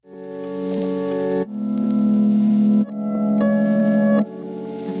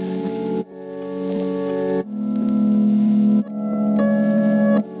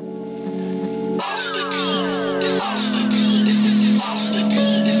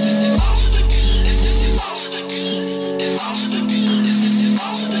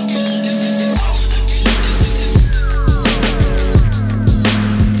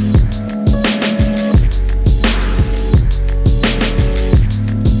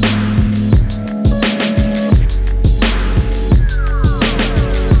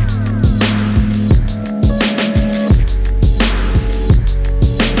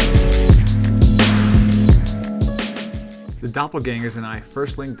Doppelgangers and I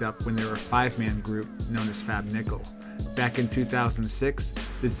first linked up when they were a five-man group known as Fab Nickel. Back in 2006,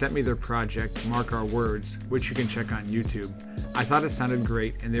 they'd sent me their project, Mark Our Words, which you can check on YouTube. I thought it sounded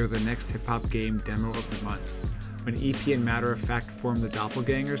great, and they were the next hip-hop game demo of the month. When EP and Matter of Fact formed the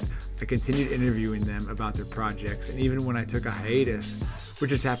Doppelgangers, I continued interviewing them about their projects, and even when I took a hiatus,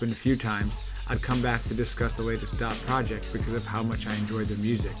 which has happened a few times, I'd come back to discuss the latest Dot project because of how much I enjoyed their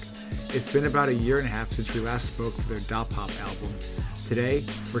music. It's been about a year and a half since we last spoke for their Dot Pop album. Today,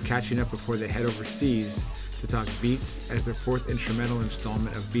 we're catching up before they head overseas to talk Beats as their fourth instrumental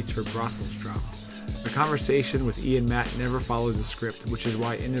installment of Beats for Brothels dropped. A conversation with E and Matt never follows a script, which is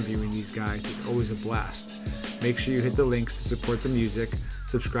why interviewing these guys is always a blast. Make sure you hit the links to support the music,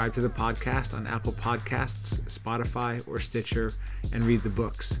 subscribe to the podcast on Apple Podcasts, Spotify, or Stitcher, and read the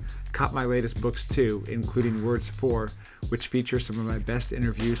books. Cop my latest books too, including Words 4, which features some of my best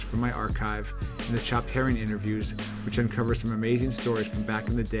interviews from my archive, and the Chopped Herring interviews, which uncover some amazing stories from back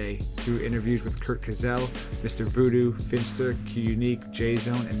in the day through interviews with Kurt Cazell, Mr. Voodoo, Finster, Q Unique,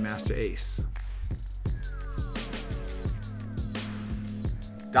 J-Zone, and Master Ace.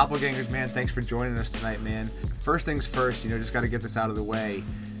 Doppelgangers, man, thanks for joining us tonight, man. First things first, just got to get this out of the way.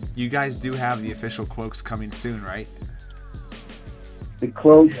 You guys do have the official cloaks coming soon, right? The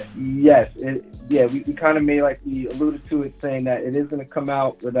cloaks, yes. We kind of made, like we alluded to it, saying that it is going to come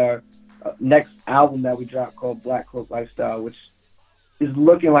out with our next album that we dropped called Black Cloak Lifestyle, which is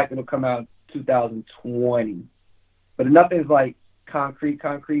looking like it'll come out in 2020. But nothing's like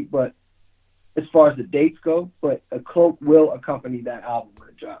concrete, but as far as the dates go, but a cloak will accompany that album when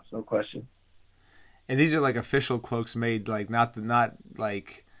it drops, no question. And these are like official cloaks made, like not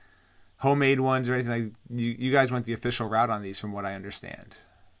like homemade ones or anything. Like you guys went the official route on these, from what I understand.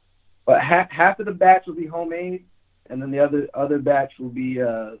 But half of the batch will be homemade, and then the other batch will be,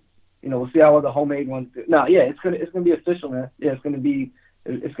 we'll see how all the homemade ones do. No, yeah, it's gonna be official, man. Yeah,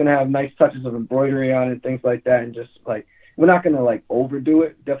 it's gonna have nice touches of embroidery on it, things like that, and just like. We're not going to, like, overdo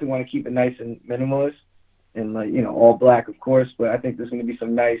it. Definitely want to keep it nice and minimalist and, like, all black, of course. But I think there's going to be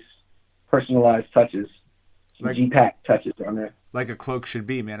some nice personalized touches, some like, G-Pack touches on there. Like a cloak should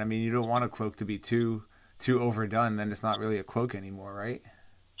be, man. I mean, you don't want a cloak to be too overdone. Then it's not really a cloak anymore, right?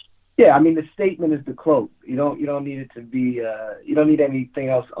 Yeah, I mean, the statement is the cloak. You don't need it to be you don't need anything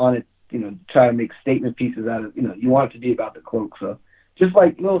else on it, try to make statement pieces out of, you want it to be about the cloak. So just,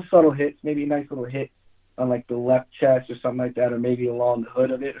 like, little subtle hits, maybe a nice little hit on like the left chest or something like that, or maybe along the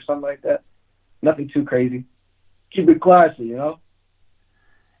hood of it or something like that. Nothing too crazy. Keep it classy,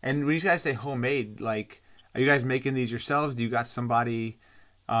 And when you guys say homemade, like, are you guys making these yourselves? Do you got somebody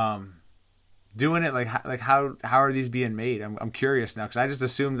doing it? Like how are these being made? I'm curious now, because I just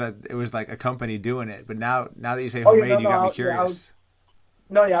assumed that it was like a company doing it, but now that you say homemade, you got me curious.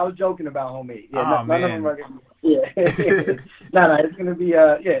 I was joking about homemade. Yeah, man. None of them are gonna, yeah. No, it's gonna be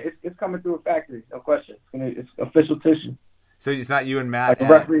it's coming through a factory, no question. It's official tissue. So it's not you and Matt, like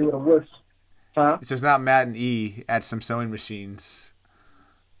a referee with a whoosh. Huh? So it's not Matt and E at some sewing machines.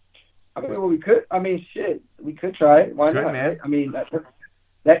 I mean, well, we could. I mean, shit, we could try it. Why not? Man. Right? I mean,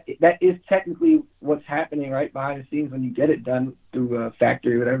 that is technically what's happening right behind the scenes when you get it done through a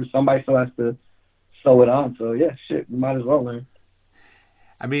factory or whatever. Somebody still has to sew it on. So yeah, shit, we might as well learn.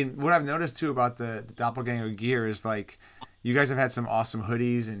 I mean, what I've noticed too about the Doppelganger gear is, like, you guys have had some awesome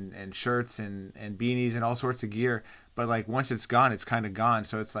hoodies and shirts and beanies and all sorts of gear, but like once it's gone, it's kind of gone.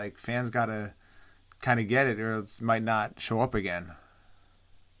 So it's like fans gotta kind of get it, or it might not show up again.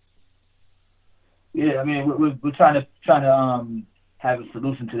 Yeah, I mean, we're trying to have a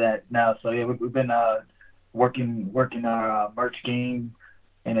solution to that now. So yeah, we've been working our merch game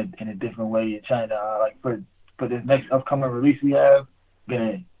in a different way, and trying to like for this next upcoming release we have.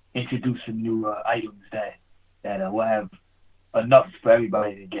 Gonna introduce some new items that will have enough for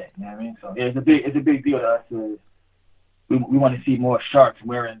everybody to get. You know what I mean? So yeah, it's a big deal to us. We want to see more sharks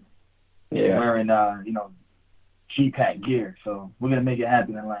wearing G-Pack gear. So we're gonna make it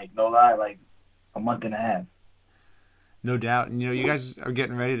happen in like a month and a half. No doubt. And you guys are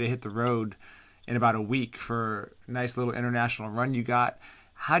getting ready to hit the road in about a week for a nice little international run you got.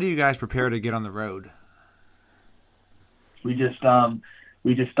 How do you guys prepare to get on the road? We just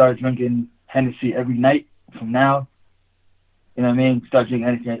start drinking Hennessy every night from now. You know what I mean? Start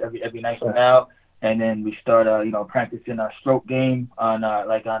drinking Hennessy every night from now, and then we start practicing our stroke game on our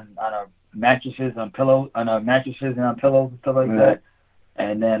mattresses, on our mattresses and on pillows and stuff like that.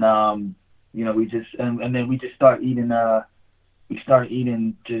 And then we just start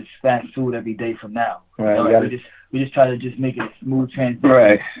eating just fast food every day from now. Right. We just try to just make it a smooth transition.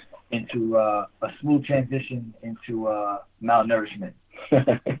 Right. Into a smooth transition into malnourishment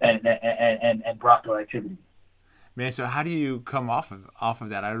and bronchial activity. Man, so how do you come off of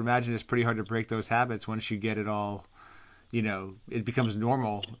that? I would imagine it's pretty hard to break those habits once you get it all. It becomes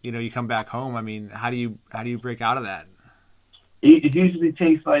normal. You come back home. I mean, how do you break out of that? It usually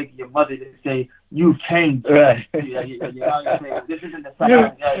takes like your mother to say, "You've changed." Right. Your mom say, "This isn't the son."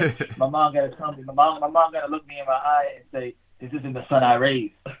 My mom gotta tell me. My mom gotta look me in my eye and say, "This isn't the son I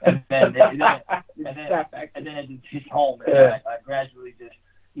raised." And then it just hits home. And I gradually just,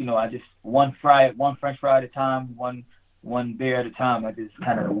 I just one French fry at a time, one beer at a time. I just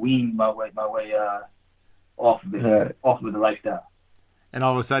kind of wean my way off of it, off of the lifestyle. And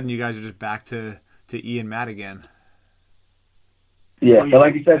all of a sudden, you guys are just back to E and Matt again. Yeah, but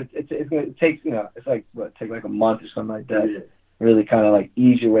like you said, it takes it's like take like a month or something like that. Yeah. Really kind of like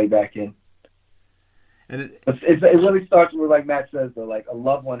ease your way back in. And it really starts with, like Matt says, though, like a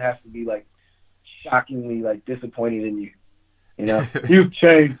loved one has to be like shockingly like disappointed in you. You've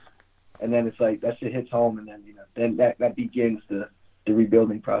changed, and then it's like that shit hits home, and then that begins the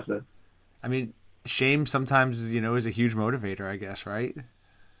rebuilding process. I mean, shame sometimes is a huge motivator, I guess, right?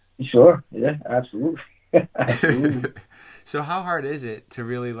 Sure. Yeah. Absolutely. Absolutely. So how hard is it to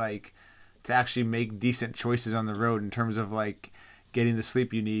really to actually make decent choices on the road in terms of getting the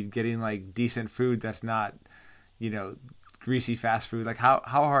sleep you need, getting decent food that's not, greasy fast food? How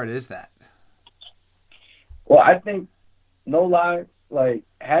hard is that? Well, I think, no lie,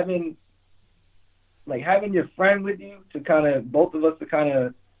 having your friend with you to kind of, both of us to kind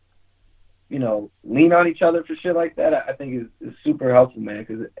of, lean on each other for shit like that, I think is super helpful, man.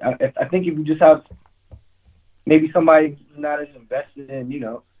 Because I think if you just have maybe somebody who's not as invested in,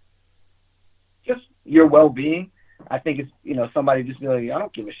 just your well-being, I think it's, somebody just be like, I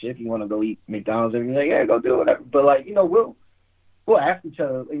don't give a shit if you want to go eat McDonald's. And be like, yeah, go do whatever. But we'll ask each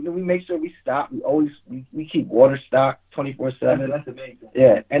other. We make sure we stop. We keep water stocked 24/7. That's amazing.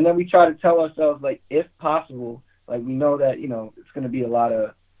 Yeah, and then we try to tell ourselves, if possible, we know that it's going to be a lot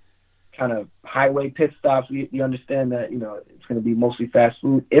of kind of highway pit stops. We understand that it's going to be mostly fast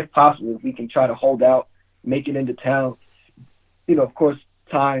food. If possible, if we can try to hold out, make it into town. Of course,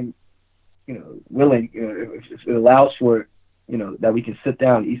 time, willing, if it allows for it, that we can sit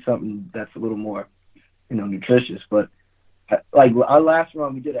down and eat something that's a little more, nutritious. But our last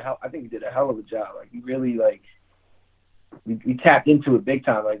run, I think we did a hell of a job. We really we tapped into it big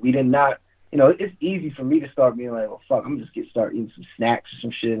time. We did not, it's easy for me to start being like, well, fuck, I'm just start eating some snacks or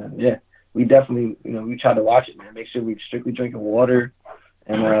some shit. And yeah, we definitely, we try to watch it, man. Make sure we're strictly drinking water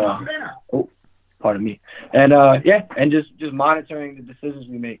and pardon me. And and just monitoring the decisions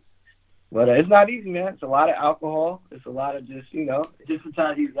we make. But it's not easy, man. It's a lot of alcohol. It's a lot of just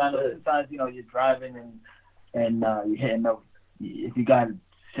sometimes you're driving and you're hitting up. If you got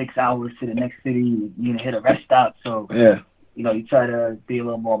 6 hours to the next city, you're gonna hit a rest stop. So yeah, you try to be a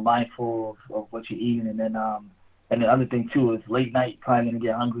little more mindful of what you're eating, and then the other thing too is late night, you're probably gonna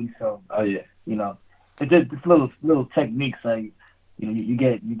get hungry. So it's just little techniques you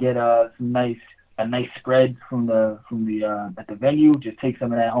get a nice spread from the at the venue. Just take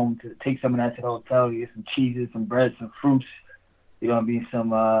some of that home to the hotel. You get some cheeses, some bread, some fruits. You're gonna be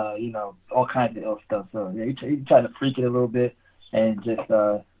some all kinds of stuff. So yeah, you try to freak it a little bit, and just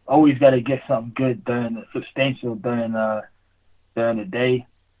always got to get something good substantial during the day.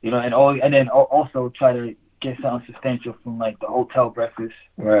 And then also try to get something substantial from the hotel breakfast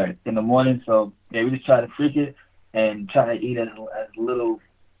right in the morning. So yeah, we just try to freak it and try to eat as little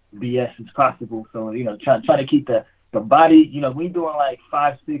BS as possible. So try to keep the body. We doing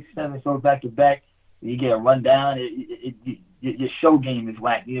 5, 6, 7 shows back to back. You get a rundown. Your show game is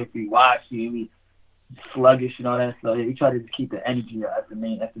whack. If you watch, you be sluggish and all that. So we try to just keep the energy as the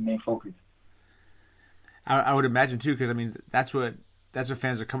main focus. I would imagine too, because that's what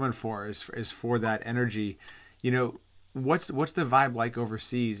fans are coming for is for that energy. What's the vibe like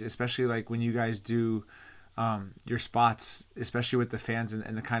overseas, especially when you guys do your spots, especially with the fans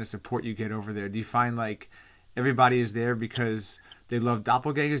and the kind of support you get over there? Do you find everybody is there because they love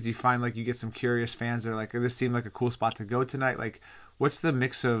doppelgangers? Do you find you get some curious fans that are this seemed like a cool spot to go tonight? What's the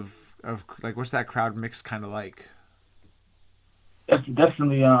mix of what's that crowd mix kind of like?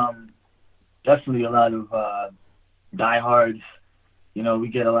 Definitely a lot of diehards. We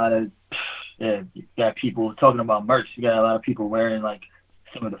get a lot of you got people talking about merch. You got a lot of people wearing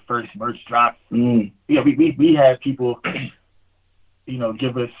some of the first merch drops. We have people,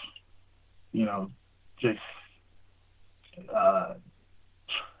 give us, just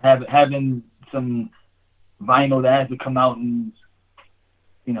having some vinyl that hasn't come out in,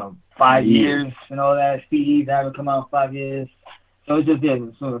 5 years and all that. CDs that haven't come out in 5 years. So it's just,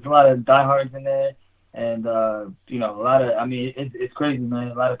 so it's a lot of diehards in there. And, a lot of, it's crazy, man.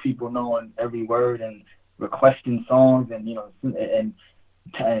 A lot of people knowing every word and requesting songs, and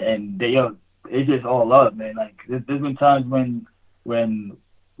and they it's just all love, man. Like there's been times when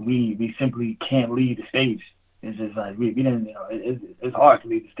we simply can't leave the stage. It's just like we didn't, it's hard to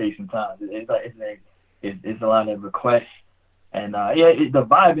leave the stage sometimes. It's a lot of requests, and the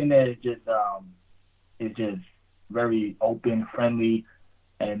vibe in there is just very open, friendly,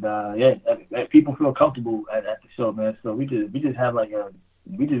 and people feel comfortable at the show, man. So we just have like a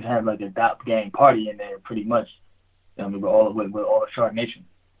Dop Gang party in there, pretty much. With all the Shark Nation.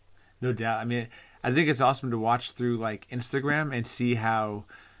 No doubt. I mean, I think it's awesome to watch through like Instagram and see how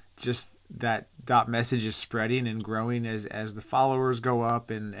just that Dop message is spreading and growing as the followers go up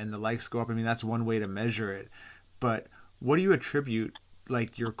and the likes go up. I mean, that's one way to measure it. But what do you attribute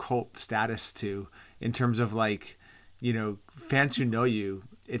like your cult status to in terms of like, fans who know you,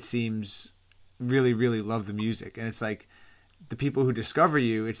 it seems really, really love the music. And it's like the people who discover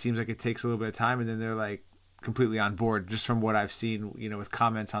you, it seems like it takes a little bit of time and then they're like completely on board just from what I've seen, with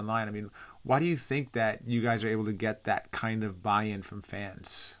comments online. I mean, why do you think that you guys are able to get that kind of buy-in from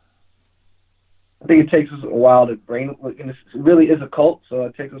fans? I think it takes us a while to and it really is a cult, so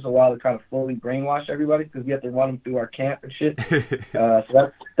it takes us a while to kind of fully brainwash everybody because we have to run them through our camp and shit.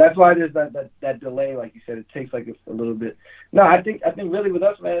 So that's why there's that delay, like you said. It takes like a little bit. No, I think really with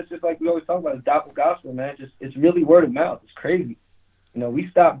us, man, it's just like we always talk about, it's Doppel Gospel, man. It's really word of mouth. It's crazy. We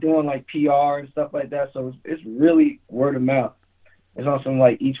stopped doing like PR and stuff like that, so it's really word of mouth. It's on some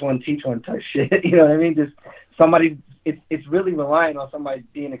like each one teach one type shit. You know what I mean? Just somebody. It's really relying on somebody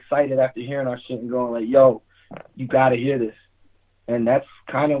being excited after hearing our shit and going like, "Yo, you gotta hear this." And that's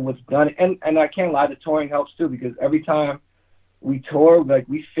kind of what's done. And I can't lie, the touring helps too, because every time we tour, like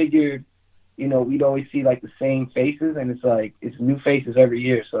we figured, we'd always see like the same faces, and it's like it's new faces every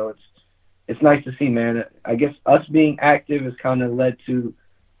year. So it's nice to see, man. I guess us being active has kind of led to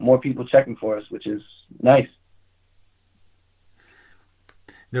more people checking for us, which is nice.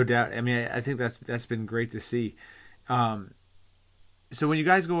 No doubt. I mean, I think that's been great to see. So when you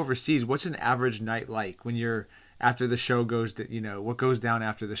guys go overseas, what's an average night like when you're after the show goes to, what goes down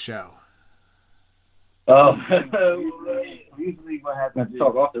after the show? Oh, usually what happens is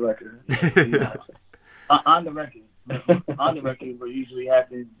talk off the record. On the record. What usually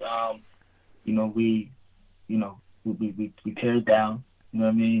happens, we tear it down. You know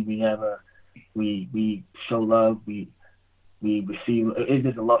what I mean? We show love. We receive. It's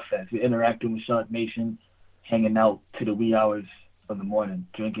just a love fest. We're interacting with Shark Nation, hanging out to the wee hours of the morning,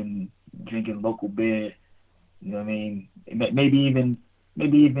 drinking local beer. You know what I mean? Maybe even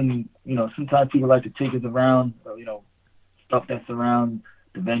sometimes people like to take us around, stuff that's around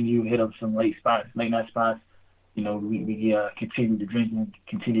the venue, hit up some late night spots. We continue to drink and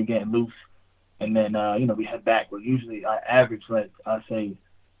continue getting loose. And then, we head back. Well, usually I average, like I say,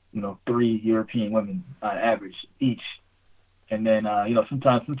 3 European women on average each. And then,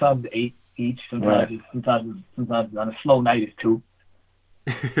 sometimes 8 each. Sometimes on a slow night it's 2.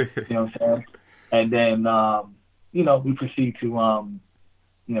 You know what I'm saying? And then, we proceed to,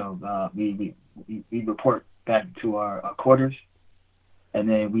 we report back to our quarters, and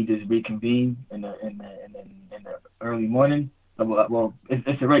then we just reconvene in the early morning. Well,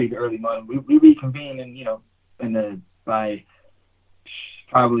 it's already the early morning. We reconvene and by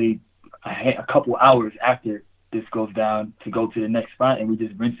probably a couple hours after this goes down to go to the next spot, and we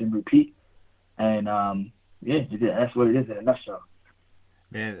just rinse and repeat. And that's what it is in a nutshell.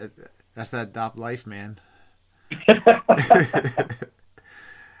 Man, that's that Dop life, man.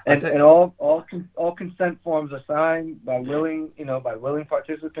 And all consent forms are signed by willing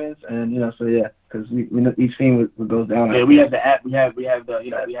participants, and because we each thing goes down. Yeah, we have the app. We have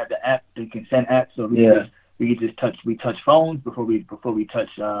the app, the consent app. So we just touch phones before we touch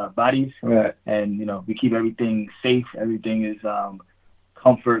bodies. Right. And we keep everything safe. Everything is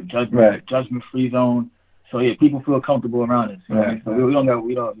comfort, judgment free zone. So people feel comfortable around us. Right. So we don't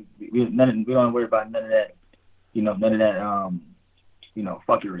worry about none of that. None of that.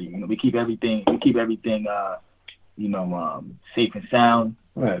 Fuckery. We keep everything. Safe and sound.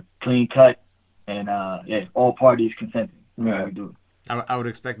 Right. Clean cut, and all parties consenting. Right. We do it. I would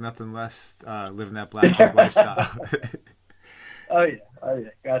expect nothing less living that Black Hawk lifestyle. Oh yeah,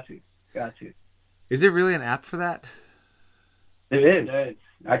 got to. Is there really an app for that? There is.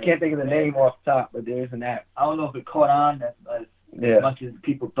 I can't think of the name off the top, but there is an app. I don't know if it caught on as much as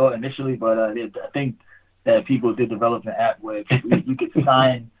people thought initially, but I think that people did develop an app where you could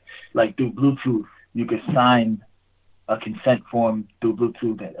sign, like through Bluetooth, you could sign a consent form through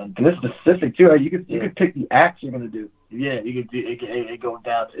Bluetooth. And it's specific too. You could pick the acts you're gonna do. Yeah, you could do it goes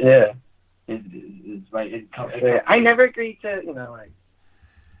down to yeah. It's right. I never agreed to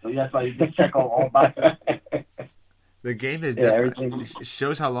So that's why you just check all boxes. The game is everything it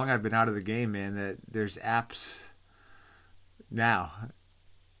shows how long I've been out of the game, man. That there's apps now.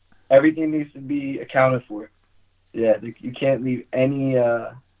 Everything needs to be accounted for. Yeah, you can't leave any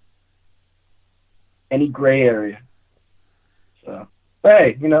gray area. So, but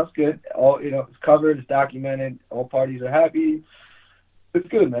hey, it's good. All it's covered, it's documented. All parties are happy. It's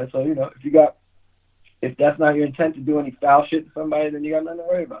good, man. So if that's not your intent to do any foul shit to somebody, then you got nothing to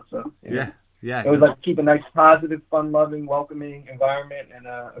worry about. So Yeah. It was like keep a nice, positive, fun-loving, welcoming environment and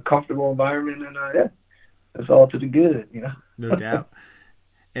a comfortable environment, and it's all to the good, No doubt.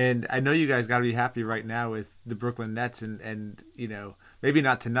 And I know you guys got to be happy right now with the Brooklyn Nets, and maybe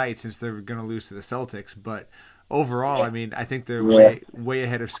not tonight since they're going to lose to the Celtics, but overall, I mean, I think they're way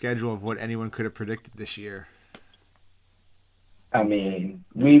ahead of schedule of what anyone could have predicted this year. I mean,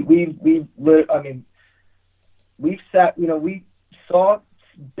 we saw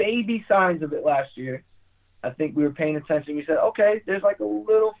baby signs of it last year. I think we were paying attention. We said, okay, there's like a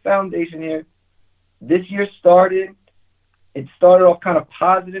little foundation here. This year it started off kind of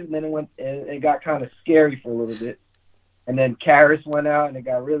positive, and then it got kind of scary for a little bit. And then Karras went out, and it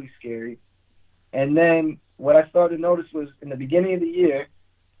got really scary. And then what I started to notice was in the beginning of the year,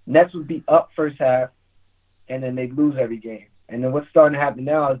 Nets would be up first half, and then they'd lose every game. And then what's starting to happen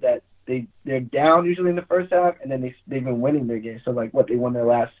now is that they're down usually in the first half, and then they've been winning their games. So they won their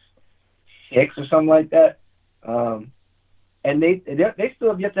last 6 or something like that. And they still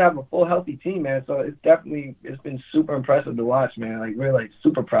have yet to have a full healthy team, man. So it's been super impressive to watch, man. Like we're like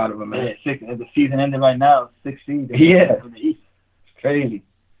super proud of them, man. Yeah, the season ended right now, 6 seeds. Yeah, it's crazy.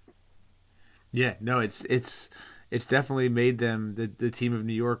 Yeah, no, it's definitely made them the team of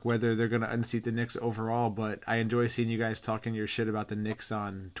New York. Whether they're going to unseat the Knicks overall, but I enjoy seeing you guys talking your shit about the Knicks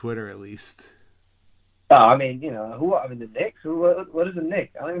on Twitter at least. Oh, I mean, the Knicks. What is a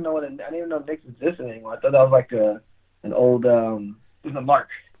Knicks? I don't even know I didn't even know Knicks existed anymore. I thought that was like an old It's a mark.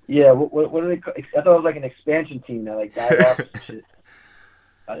 Yeah, what are they call? I thought it was like an expansion team that like died off and shit.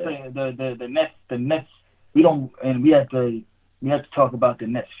 I think the Nets. We have to talk about the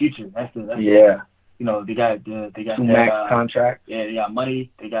Nets' future. That's yeah. They got two max contract. Yeah, they got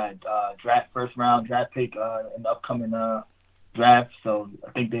money. They got first round draft pick in the upcoming draft. So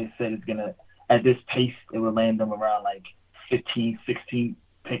I think they said it's gonna, at this pace, it will land them around like 15, 16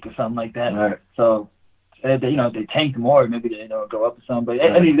 pick or something like that. Right. So they tanked more, maybe they go up or something. But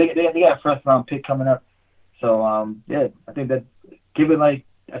I mean, they got a first round pick coming up. So I think that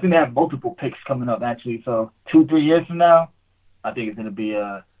I think they have multiple picks coming up actually. So 2-3 years from now, I think it's gonna be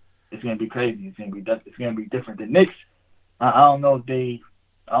crazy. It's gonna be different. The Knicks, I don't know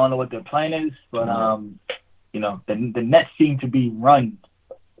what their plan is, but the Nets seem to be run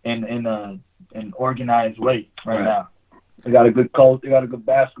in an organized way right now. They got a good culture. They got a good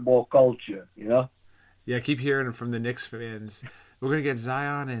basketball culture. Yeah, I keep hearing from the Knicks fans, we're gonna get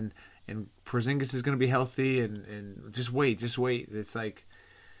Zion and Porzingis is gonna be healthy and just wait. It's like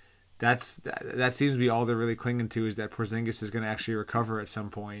that seems to be all they're really clinging to, is that Porzingis is going to actually recover at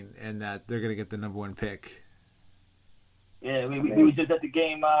some point and that they're going to get the number 1 pick. Yeah, we were just at the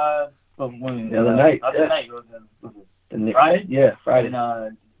game the other night. Was it Friday? Yeah, Friday.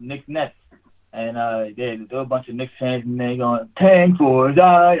 And Knicks Nets. And there were a bunch of Knicks fans and they going, "Tank for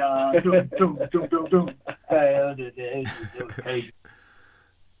Zion." It was crazy.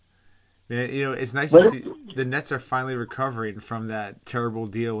 Man, it's nice to see the Nets are finally recovering from that terrible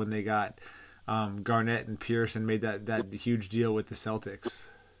deal when they got Garnett and Pierce and made that huge deal with the Celtics.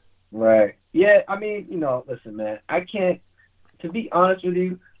 Right. Yeah, I mean, listen, man, to be honest with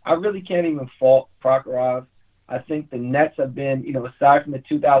you, I really can't even fault Prokhorov. I think the Nets have been, aside from the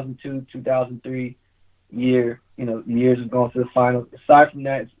 2002, 2003 year, years of going to the finals, aside from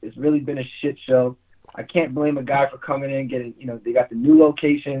that, it's really been a shit show. I can't blame a guy for coming in, getting, they got the new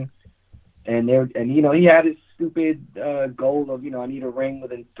location. And he had his stupid goal of I need a ring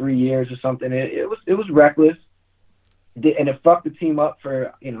within 3 years or something. It was reckless, and it fucked the team up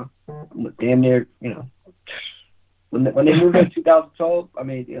for damn near when they moved in 2012. I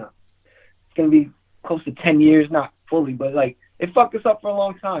mean it's gonna be close to 10 years, not fully, but like it fucked us up for a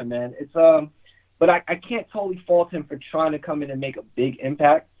long time, man. It's but I can't totally fault him for trying to come in and make a big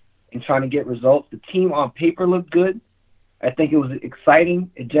impact and trying to get results. The team on paper looked good. I think it was exciting.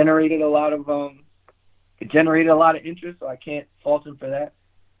 It generated a lot of interest, so I can't fault him for that.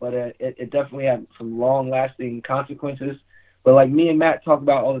 But it definitely had some long-lasting consequences. But like me and Matt talk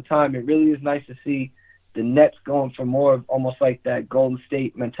about all the time, it really is nice to see the Nets going for more of almost like that Golden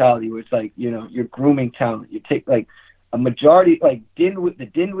State mentality, where it's like you're grooming talent. You take like a majority, like the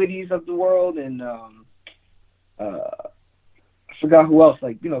Dinwiddies of the world, and forgot who else.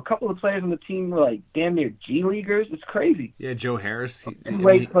 Like, a couple of players on the team were like damn near G Leaguers. It's crazy. Yeah, Joe Harris.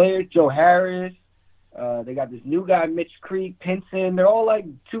 Two-way players, Joe Harris. They got this new guy, Mitch Creek, Pinson. They're all like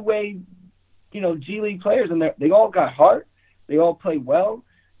two-way, G League players, and they all got heart. They all play well.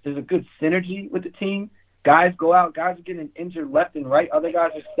 There's a good synergy with the team. Guys go out. Guys are getting injured left and right. Other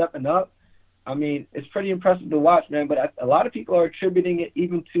guys are stepping up. I mean, it's pretty impressive to watch, man. But a lot of people are attributing it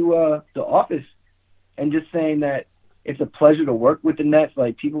even to the office and just saying that it's a pleasure to work with the Nets.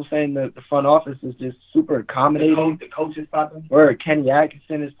 Like, people saying that the front office is just super accommodating. The coach is popping. Or Kenny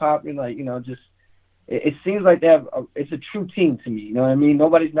Atkinson is popping. Like, just it seems like it's a true team to me. You know what I mean?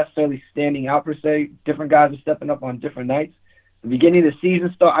 Nobody's necessarily standing out per se. Different guys are stepping up on different nights. The beginning of the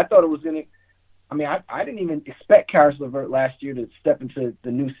season I thought it was going to – I mean, I didn't even expect Karis LeVert last year to step into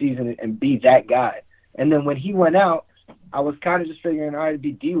the new season and be that guy. And then when he went out, I was kind of just figuring, all right, it'd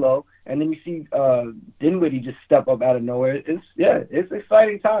be D'Lo. And then you see Dinwiddie just step up out of nowhere. It's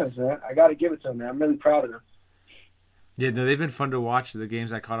exciting times, man. I got to give it to him, man. I'm really proud of them. Yeah, no, they've been fun to watch, the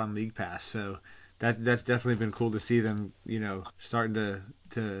games I caught on League Pass. So that's definitely been cool to see them, starting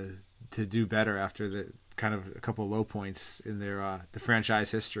to do better after the kind of a couple of low points in their the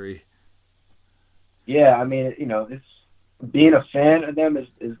franchise history. Yeah, I mean, it's being a fan of them has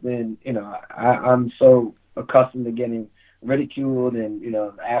been, I'm so accustomed to getting ridiculed and,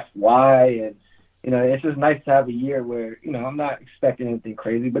 asked why. And, it's just nice to have a year where, I'm not expecting anything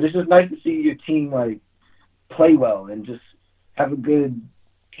crazy, but it's just nice to see your team, like, play well and just have good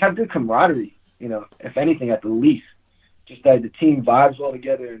camaraderie, if anything, at the least. Just that the team vibes well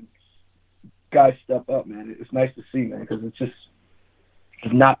together and guys step up, man. It's nice to see, man, because it's just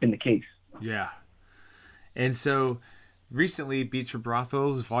has not been the case. Yeah. And so recently, Beats for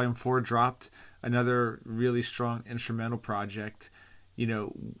Brothels, Volume 4 dropped, another really strong instrumental project.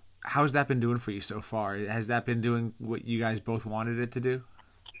 How's that been doing for you so far? Has that been doing what you guys both wanted it to do?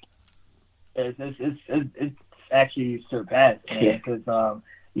 It's actually surpassed, because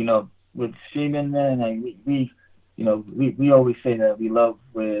with streaming, man, like we always say that we love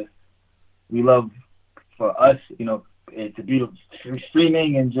for us, it's a beautiful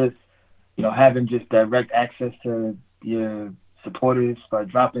streaming and just having just direct access to your supporters by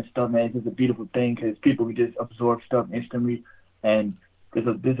dropping stuff, man. It's just a beautiful thing because people can just absorb stuff instantly, and there's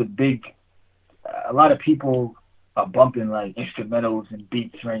a lot of people are bumping like instrumentals and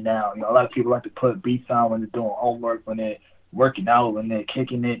beats right now. A lot of people like to put beats on when they're doing homework, when they're working out, when they're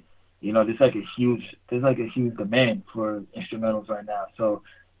kicking it. There's like a huge demand for instrumentals right now. So,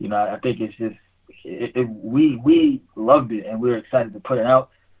 I think it's just we loved it and we were excited to put it out.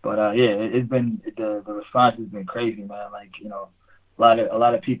 But it's been the response has been crazy, man. Like, a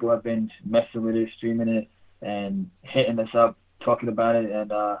lot of people have been messing with it, streaming it, and hitting us up, talking about it,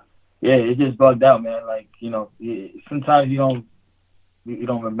 and it just bugged out, man. Like, sometimes you don't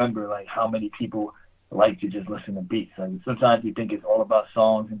remember like how many people like to just listen to beats. Like, sometimes you think it's all about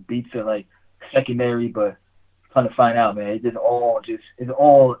songs and beats are like secondary, but trying to find out, man, it's all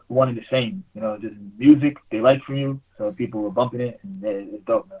one and the same. Just music they like from you, so people are bumping it, and it's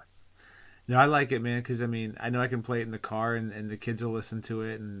dope, man. No, I like it, man, because I know I can play it in the car, and the kids will listen to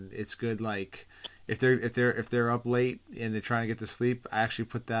it, and it's good. Like, if they're up late and they're trying to get to sleep, I actually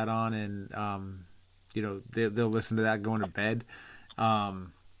put that on, and they'll listen to that going to bed.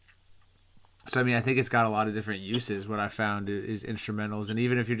 So I think it's got a lot of different uses. What I found is instrumentals, and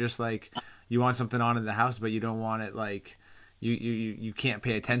even if you're just like you want something on in the house, but you don't want it like you can't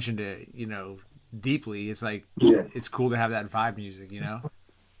pay attention to deeply. It's like it's cool to have that vibe music,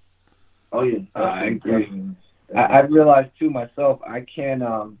 Oh yeah, I agree. I've realized too myself. I can't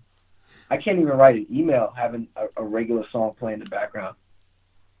even write an email having a regular song playing in the background.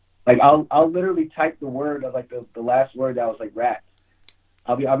 Like I'll literally type the word of like the last word that was like rap.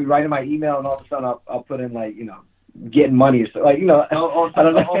 I'll be writing my email, and all of a sudden I'll put in like getting money or so, like all of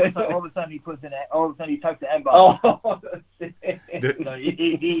a sudden he puts in all of a sudden he types the M-bomb. Oh, he's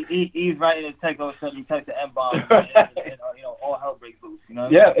writing a text, all of a sudden he types the M-bomb, and all hell breaks loose.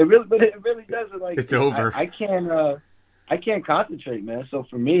 Yeah, it really does. Like, it's over. I can't concentrate, man. So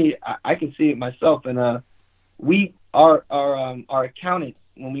for me, I can see it myself, and our accountant,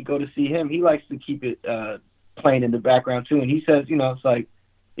 when we go to see him, he likes to keep it playing in the background too, and he says, it's like,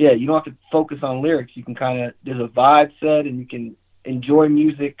 yeah, you don't have to focus on lyrics. You can there's a vibe set, and you can enjoy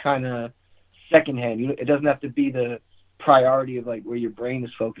music kind of secondhand. It doesn't have to be the priority of like where your brain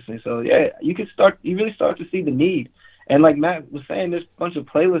is focusing. So yeah, you really start to see the need. And like Matt was saying, there's a bunch of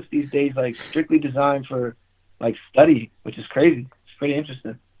playlists these days like strictly designed for like study, which is crazy. It's pretty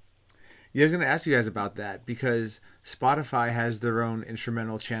interesting. Yeah, I was going to ask you guys about that because Spotify has their own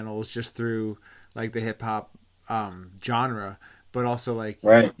instrumental channels just through like the hip hop genre. but also like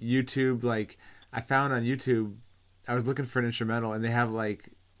Right. YouTube. Like I found on YouTube, I was looking for an instrumental, and they have like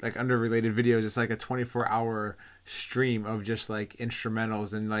under related videos. It's like a 24-hour stream of just like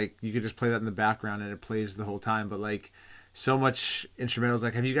instrumentals, and like you could just play that in the background and it plays the whole time. But like so much instrumentals.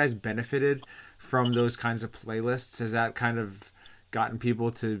 Like, have you guys benefited from those kinds of playlists? Has that kind of gotten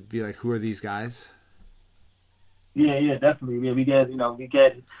people to be like, who are these guys? Yeah, definitely. Yeah, we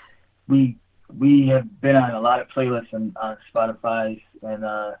have been on a lot of playlists on Spotify, and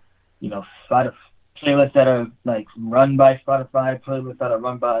Spotify playlists that are like run by Spotify, playlists that are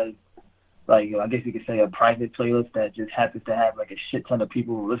run by, like, I guess you could say, a private playlist that just happens to have like a shit ton of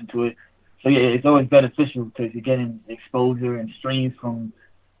people who listen to it. So yeah, it's always beneficial because you're getting exposure and streams from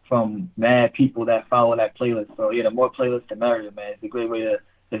mad people that follow that playlist. So yeah, the more playlists, the merrier, man. It's a great way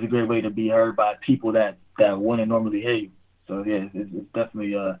to be heard by people that wouldn't normally hear you. So yeah, it's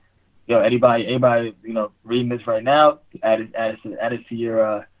definitely anybody reading this right now, add it to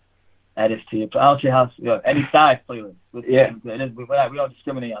your I don't care how any size playlist. Yeah. We don't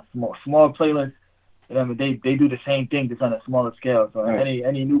discriminate on small playlists. I mean, they do the same thing, just on a smaller scale. So right.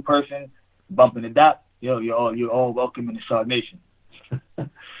 any new person bumping the dot, you're all welcome in the Shark Nation.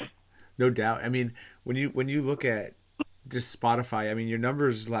 No doubt. I mean, when you look at just Spotify, I mean, your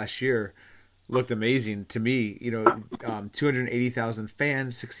numbers last year looked amazing to me. 280,000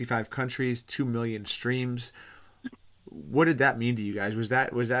 fans, 65 countries, 2 million streams. What did that mean to you guys? Was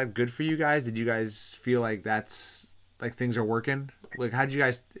that good for you guys? Did you guys feel like that's like things are working? Like, how did you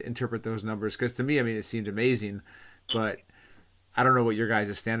guys interpret those numbers? Because to me, I mean, it seemed amazing, but I don't know what your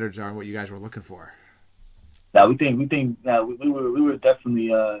guys' standards are and what you guys were looking for. Yeah, we were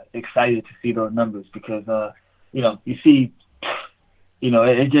definitely excited to see those numbers because you see,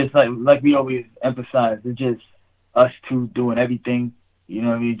 it just like we always emphasize, it's just us two doing everything. You know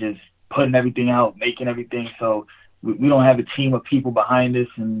what I mean? Just putting everything out, making everything. So we don't have a team of people behind us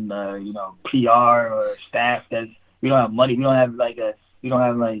and PR or staff we don't have money. We don't have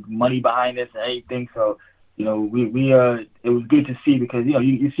money behind us or anything. So it was good to see because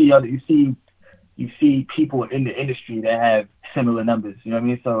you see people in the industry that have similar numbers. You know what I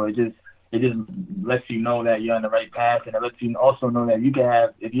mean? So it just lets you know that you're on the right path, and it lets you also know that you can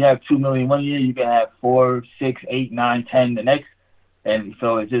have, if you have 2 million one year, you can have 4, 6, 8, 9, 10 the next. And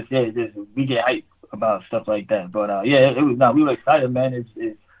so we get hyped about stuff like that. But we were excited, man.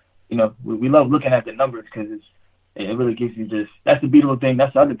 We love looking at the numbers because it really gives you that's the beautiful thing.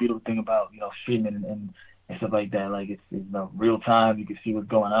 That's the other beautiful thing about streaming and stuff like that. Like it's real time. You can see what's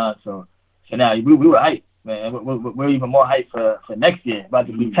going on. So now we were hyped, man. We're even more hyped for next year. About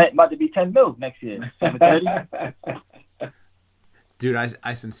to be 10 mil next year. 730. Dude,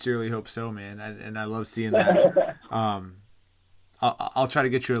 I sincerely hope so, man. And I love seeing that. I'll try to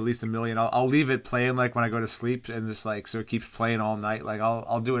get you at least 1 million. I'll leave it playing like when I go to sleep, and just like so it keeps playing all night. Like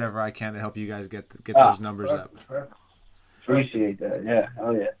I'll do whatever I can to help you guys get those numbers up. Appreciate that. Yeah.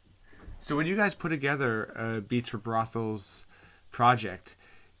 Oh yeah. So when you guys put together Beats for Brothels project,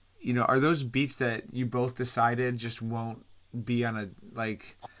 are those beats that you both decided just won't be on a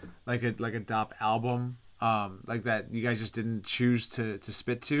like a DOP album, like that you guys just didn't choose to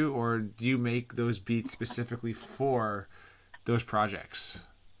spit to, or do you make those beats specifically for those projects?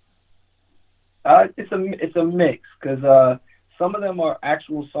 It's a mix because some of them are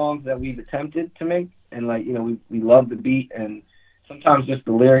actual songs that we've attempted to make, and we love the beat, and sometimes just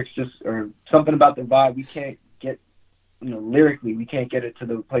the lyrics or something about the vibe we can't get, lyrically we can't get it to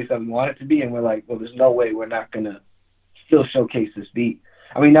the place that we want it to be, and we're like, well, there's no way we're not gonna still showcase this beat.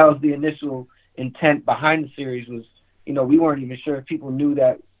 I mean, that was the initial intent behind the series was, we weren't even sure if people knew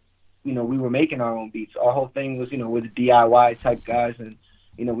that we were making our own beats. Our whole thing was, we're the DIY type guys, and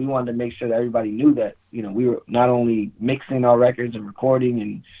we wanted to make sure that everybody knew that we were not only mixing our records and recording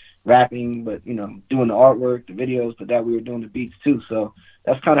and rapping, but doing the artwork, the videos, but that we were doing the beats too. So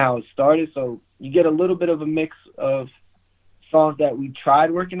that's kind of how it started. So you get a little bit of a mix of songs that we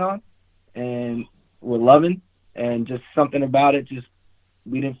tried working on and we're loving, and just something about it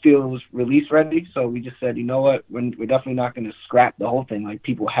we didn't feel it was release ready, so we just said, you know what, we're definitely not going to scrap the whole thing. Like,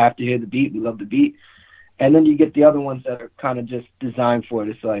 people have to hear the beat. We love the beat. And then you get the other ones that are kind of just designed for it.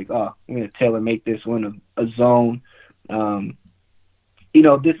 It's like, oh, I'm going to tailor make this one a zone.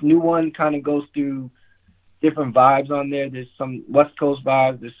 This new one kind of goes through different vibes on there. There's some West Coast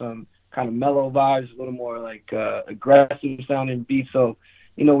vibes. There's some kind of mellow vibes, a little more like aggressive sounding beats. So,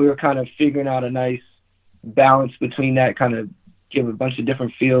 we were kind of figuring out a nice balance between that, kind of give a bunch of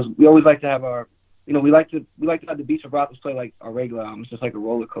different feels. We always like to have our, we like to have the Beats for Brothels play like our regular albums, just like a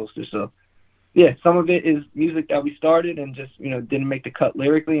roller coaster. So yeah, some of it is music that we started and just, didn't make the cut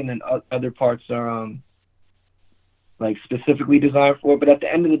lyrically, and then other parts are like specifically designed for. But at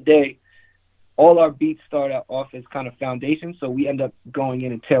the end of the day, all our beats start off as kind of foundation, so we end up going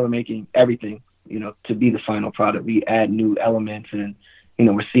in and tailor making everything, to be the final product. We add new elements, and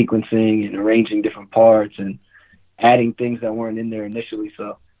we're sequencing and arranging different parts and adding things that weren't in there initially.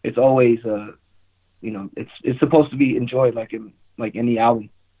 So it's always it's supposed to be enjoyed like any album.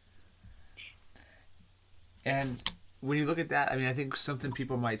 And when you look at that, I mean, I think something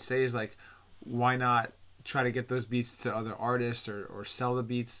people might say is like, why not try to get those beats to other artists or sell the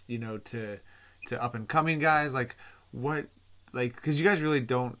beats, to up and coming guys? Like what, like, cause you guys really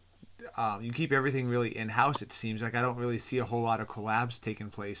don't, you keep everything really in house. It seems like I don't really see a whole lot of collabs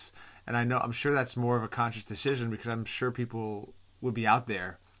taking place. And I'm sure that's more of a conscious decision, because I'm sure people would be out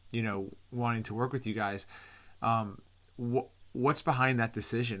there, wanting to work with you guys. What's behind that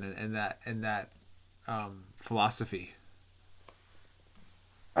decision and that philosophy?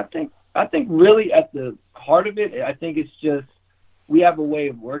 I think really at the heart of it, I think it's just we have a way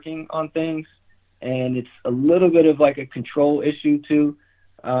of working on things, and it's a little bit of like a control issue too,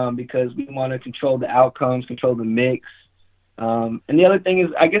 because we want to control the outcomes, control the mix. And the other thing is,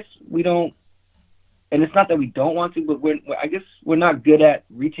 I guess we don't, and it's not that we don't want to, but I guess we're not good at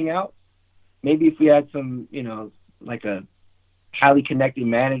reaching out. Maybe if we had some, like a highly connected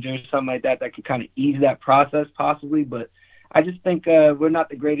manager or something like that could kind of ease that process possibly. But I just think we're not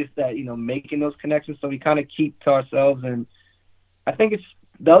the greatest at, making those connections. So we kind of keep to ourselves. And I think it's,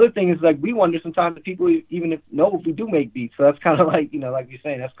 the other thing is like, we wonder sometimes if people even know if we do make beats. So that's kind of like, like you're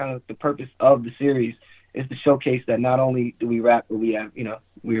saying, that's kind of the purpose of the series, is to showcase that not only do we rap, but we have,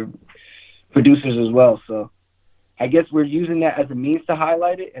 we're producers as well. So I guess we're using that as a means to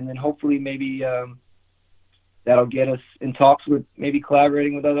highlight it. And then hopefully maybe that'll get us in talks with maybe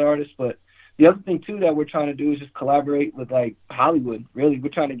collaborating with other artists. But the other thing too that we're trying to do is just collaborate with like Hollywood. Really, we're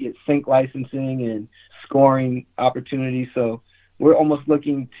trying to get sync licensing and scoring opportunities. So we're almost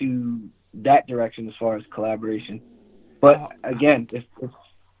looking to that direction as far as collaboration. But again,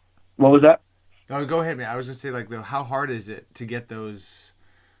 what was that? Oh, go ahead, man. I was gonna say, like, how hard is it to get those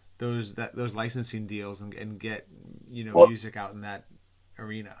licensing deals and get music out in that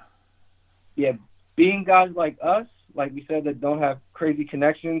arena? Yeah, being guys like us, like we said, that don't have crazy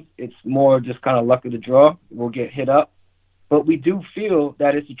connections, it's more just kind of luck of the draw. We'll get hit up, but we do feel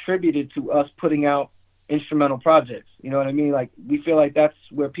that it's attributed to us putting out instrumental projects. You know what I mean? Like, we feel like that's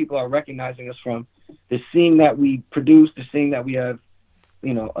where people are recognizing us from. They're seeing that we produce. They're seeing that we have,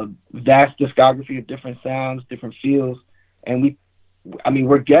 a vast discography of different sounds, different feels. And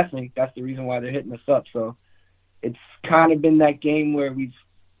we're guessing that's the reason why they're hitting us up. So it's kind of been that game where we've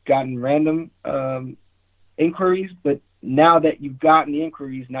gotten random inquiries, but now that you've gotten the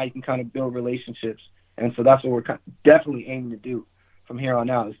inquiries, now you can kind of build relationships. And so that's what we're definitely aiming to do from here on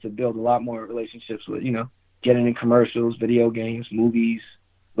out, is to build a lot more relationships with, getting in commercials, video games, movies,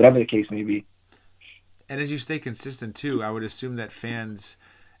 whatever the case may be. And as you stay consistent too, I would assume that fans,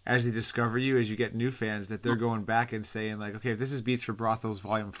 as they discover you, as you get new fans, that they're going back and saying like, okay, if this is Beats for Brothels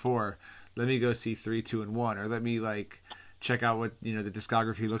Volume 4, let me go see 3, 2, and 1, or let me like check out what the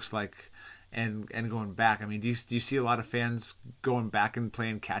discography looks like, and going back. I mean, do you see a lot of fans going back and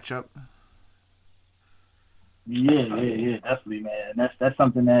playing catch up? Yeah, definitely, man. That's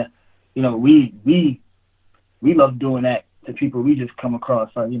something that we love doing that to people we just come across.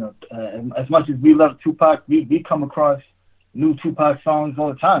 As much as we love Tupac, we come across new Tupac songs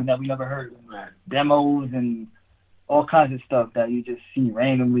all the time that we never heard, demos and all kinds of stuff that you just see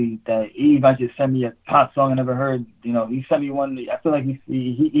randomly. That he might just send me a pop song I never heard. He sent me one. I feel like he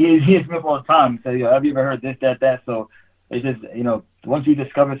hits me up all the time. He said, "Yo, have you ever heard this, that?" So it's just once you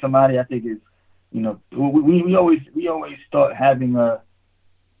discover somebody, I think it's we always thought having a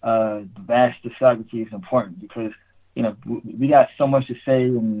vast discography is important, because we got so much to say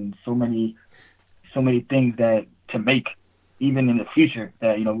and so many things that to make even in the future,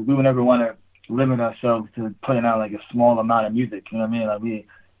 that we would never want to limit ourselves to putting out like a small amount of music. You know what I mean? Like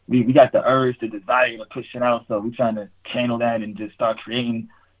we got the urge, the desire to push it out, so we're trying to channel that and just start creating.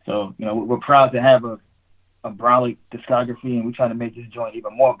 So we're proud to have a brolic discography, and we're trying to make this joint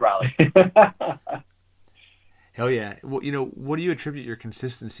even more brolic. Hell yeah. Well, what do you attribute your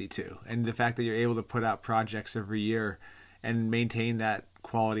consistency to, and the fact that you're able to put out projects every year and maintain that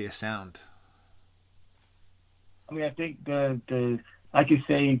quality of sound? I mean, I think I could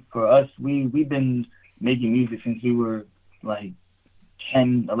say for us, we've been making music since we were like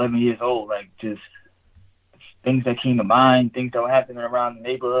 10, 11 years old. Like, just things that came to mind, things that were happening around the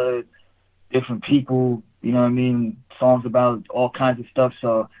neighborhood, different people, you know what I mean? Songs about all kinds of stuff.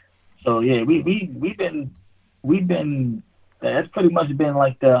 So yeah, we've been that's pretty much been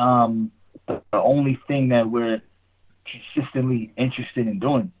like the only thing that we're consistently interested in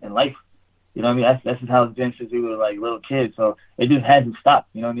doing in life. You know what I mean? That's just how it's been since we were like little kids. So it just hasn't stopped.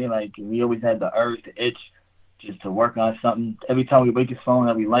 You know what I mean? Like we always had the urge, the itch, just to work on something. Every time we wake his phone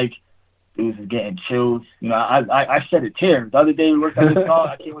that we like, dudes is getting chills. You know, I shed a tear. The other day we worked on this song.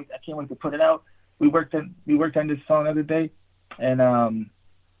 I can't wait to put it out. We worked on this song the other day, and I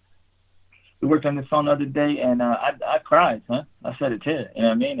cried, huh? I shed a tear. You know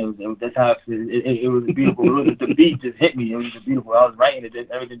what I mean? It was that's how it was beautiful. The beat just hit me. It was beautiful. I was writing it,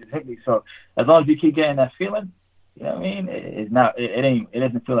 everything just hit me. So as long as you keep getting that feeling, you know what I mean? It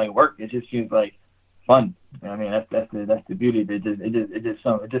doesn't feel like work. It just feels like fun. You know what I mean? That's the beauty. It's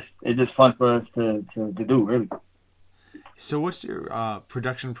just fun for us to do, really. So what's your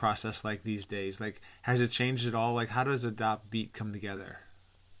production process like these days? Like, has it changed at all? Like, how does Adopt Beat come together?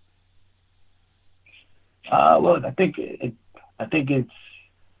 Well, I think it's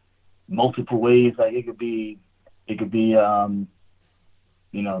multiple ways. Like it could be, you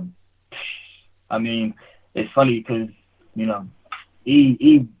know, I mean, it's funny because, you know,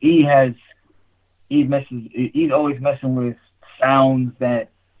 he's always messing with sounds that,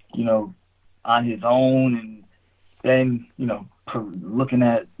 you know, on his own, and then, you know,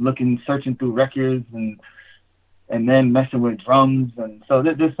 searching through records and then messing with drums, and so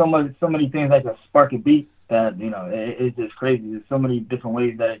there's so many things like a spark a beat that, you know, it's just crazy. There's so many different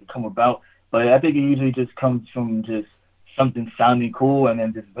ways that it can come about, but I think it usually just comes from just something sounding cool and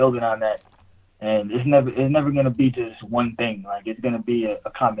then just building on that. And it's never gonna be just one thing. Like it's gonna be a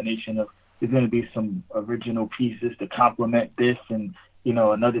combination of. There's gonna be some original pieces to complement this, and, you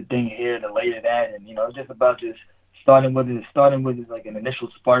know, another thing here to later that, and, you know, it's just about just starting with is like an initial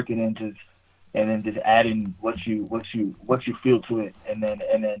spark, and then just adding what you feel to it, and then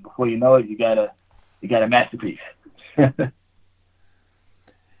before you know it, you got a masterpiece.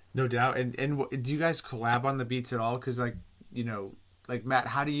 No doubt. And do you guys collab on the beats at all? Because, like, you know, like Matt,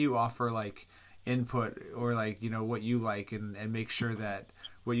 how do you offer like input or like, you know, what you like, and make sure that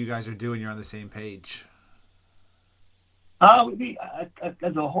what you guys are doing, you're on the same page? As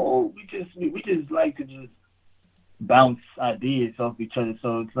a whole, we just like to just bounce ideas off each other.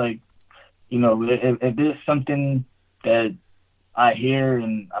 So it's like, you know, if there's something that I hear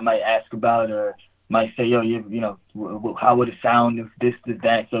and I might ask about, or might say, yo, you know, how would it sound if this,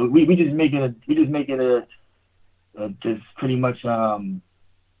 that? So we just make it just pretty much,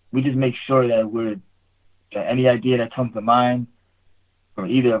 we just make sure that that any idea that comes to mind from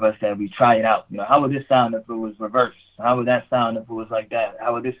either of us, that we try it out. You know, how would this sound if it was reversed? How would that sound if it was like that?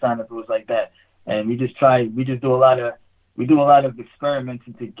 How would this sound if it was like that? And we do a lot of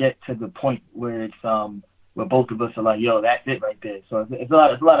experimenting to get to the point where it's where both of us are like, yo, that's it right there. So it's a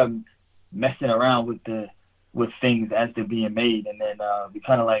lot of messing around with things as they're being made, and then we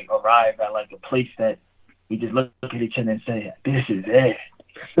kind of like arrive at like a place that we just look at each other and say, this is it.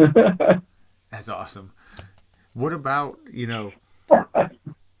 That's awesome. What about, you know,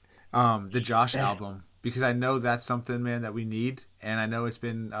 the Josh album? Because I know that's something, man, that we need, and I know it's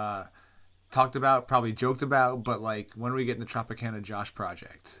been talked about, probably joked about, but like, when are we getting the Tropicana Josh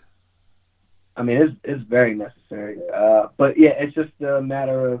project? I mean, it's very necessary. But yeah, it's just a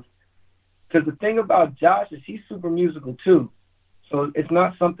matter of, because the thing about Josh is he's super musical too. So it's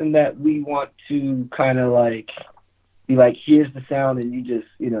not something that we want to kind of like be like, here's the sound, and you just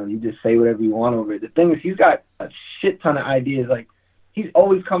say whatever you want over it. The thing is, he's got a shit ton of ideas. Like, he's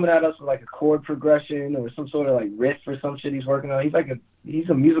always coming at us with like a chord progression or some sort of like riff or some shit he's working on. He's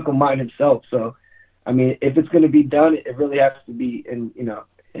a musical mind himself. So, I mean, if it's going to be done, it really has to be in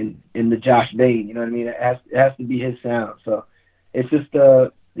the Josh vein. You know what I mean? It has to be his sound. So it's just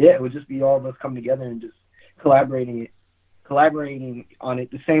it would just be all of us coming together and just collaborating on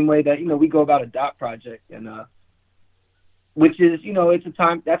it the same way that, you know, we go about a dot project, and which is, you know,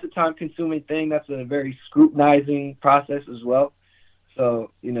 that's a time consuming thing. That's a very scrutinizing process as well.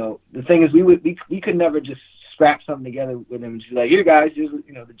 So, you know, the thing is, we could never just scrap something together with him and just be like, here guys, here's,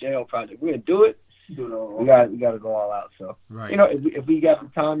 you know, the JL project. We're gonna do it. We got to go all out. So, right. You know, if we got the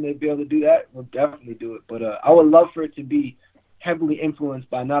time to be able to do that, we'll definitely do it. But I would love for it to be heavily influenced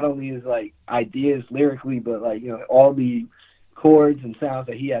by not only his like ideas lyrically, but like, you know, all the chords and sounds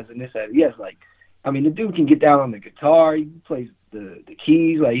that he has in this head. He has like, I mean, the dude can get down on the guitar. He plays the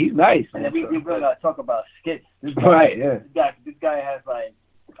keys. Like, he's nice. And then we really gotta talk about skits. Right. Yeah. This guy has like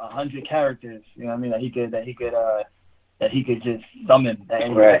 100 characters. You know what I mean? That he could just summon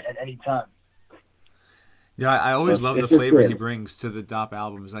at any time. Yeah, I always love the flavor he brings to the Dop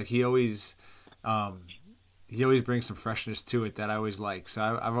albums. Like, he always brings some freshness to it that I always like. So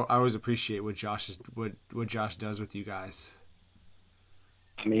I always appreciate what Josh does with you guys.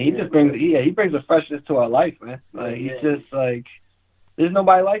 I mean, he brings a freshness to our life, man. Like he's just like there's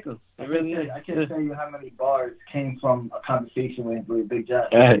nobody like him. I can't tell you how many bars came from a conversation with Big Josh.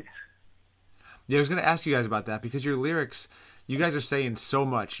 Right. Yeah, I was going to ask you guys about that because your lyrics, you guys are saying so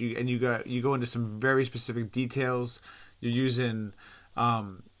much, you go into some very specific details. You're using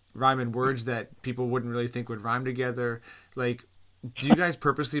rhyming words that people wouldn't really think would rhyme together. Like, do you guys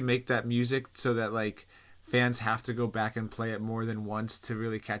purposely make that music so that like fans have to go back and play it more than once to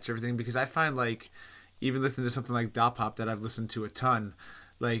really catch everything? Because I find like even listening to something like Dop Hop that I've listened to a ton,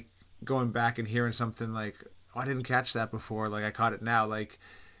 like going back and hearing something like, oh, I didn't catch that before, like I caught it now, like.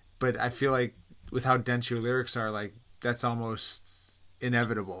 But I feel like with how dense your lyrics are, like that's almost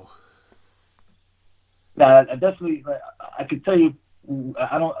inevitable. Nah, I definitely. Like, I could tell you,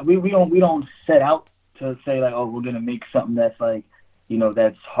 we don't set out to say like, oh, we're gonna make something that's like, you know,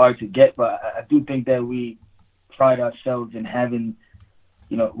 that's hard to get. But I do think that we pride ourselves in having,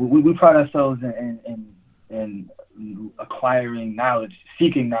 you know, we pride ourselves in acquiring knowledge,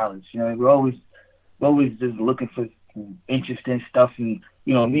 seeking knowledge. You know, we're always just looking for interesting stuff. And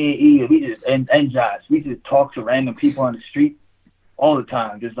you know, me and E, we just and Josh, we just talk to random people on the street all the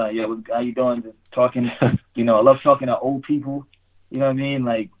time. Just like, yeah, how you doing? Just talking. You know, I love talking to old people. You know what I mean?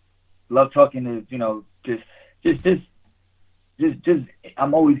 Like, love talking to, you know, just.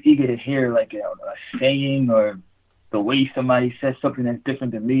 I'm always eager to hear like a saying or the way somebody says something that's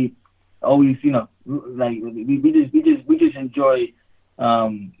different than me. Always, you know, like we just enjoy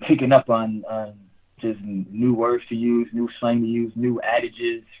picking up on just new words to use, new slang to use, new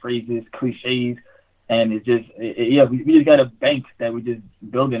adages, phrases, cliches, and it's just we just got a bank that we're just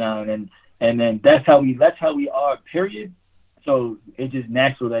building on, and then that's how we are. Period. So it's just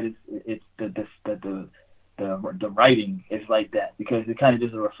natural that it's the writing is like that, because it's kind of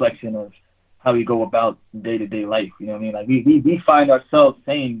just a reflection of how we go about day-to-day life. You know what I mean? Like we find ourselves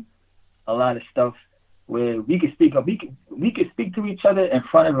saying a lot of stuff where we could speak to each other in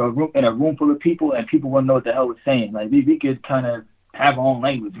front of a room full of people, and people wouldn't know what the hell we're saying. Like we could kind of have our own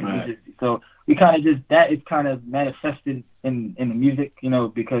language. Right. So we kind of just, that is kind of manifested in the music, you know,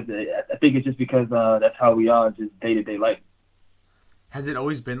 because I think it's just because that's how we are just day-to-day life. Has it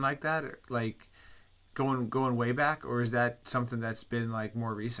always been like that? Like going way back, or is that something that's been like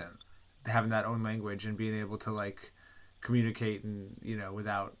more recent, having that own language and being able to like communicate and, you know,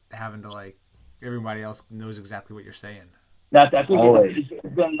 without having to like everybody else knows exactly what you're saying? I think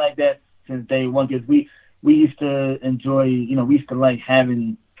it's been like that since day one, because we used to enjoy, you know, we used to like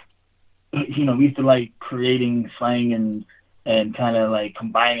having, you know, we used to like creating slang and kind of like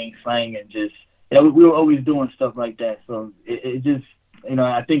combining slang, and just, you know, we were always doing stuff like that. So it just, you know,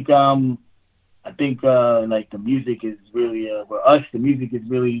 I think like the music is really, for us, the music is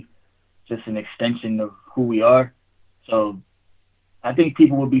really just an extension of who we are. So I think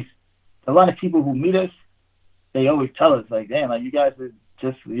a lot of people who meet us, they always tell us like, damn, like you guys are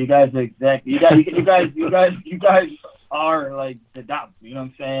like the Dop, you know what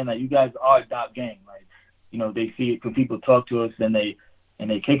I'm saying? Like you guys are Dop gang. Like, you know, they see it when people talk to us and they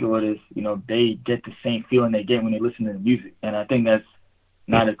kick it with us, you know, they get the same feeling they get when they listen to the music. And I think that's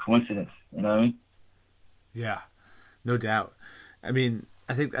not a coincidence, you know what I mean? Yeah, no doubt. I mean,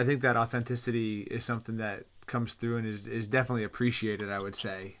 I think that authenticity is something that comes through and is definitely appreciated, I would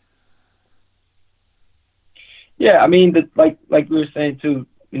say. Yeah, I mean, like we were saying too,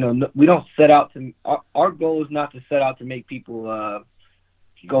 you know, we don't set out to, our goal is not to set out to make people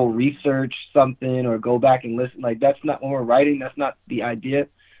go research something or go back and listen. Like, that's not, when we're writing, that's not the idea.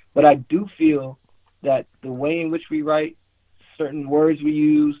 But I do feel that the way in which we write, certain words we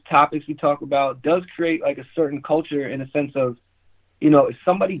use, topics we talk about, does create like a certain culture, in a sense of, you know, if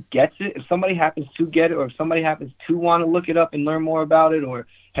somebody gets it, if somebody happens to get it, or if somebody happens to want to look it up and learn more about it, or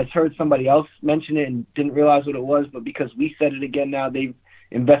has heard somebody else mention it and didn't realize what it was, but because we said it again now, they've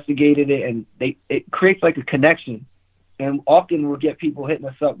investigated it, and it creates like a connection. And often we'll get people hitting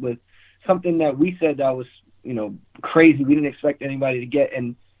us up with something that we said that was, you know, crazy, we didn't expect anybody to get,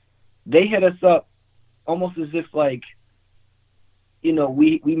 and they hit us up almost as if like, you know,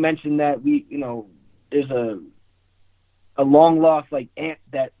 we mentioned that we, you know, there's a long lost like aunt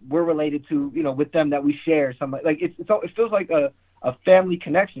that we're related to, you know, with them, that we share somebody, like it feels like a family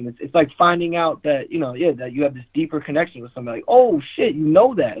connection. It's like finding out that, you know, yeah, that you have this deeper connection with somebody. Like, oh shit, you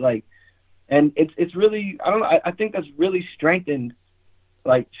know that, like, and it's really, I don't know, I think that's really strengthened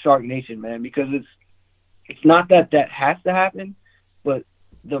like Shark Nation, man, because it's not that has to happen, but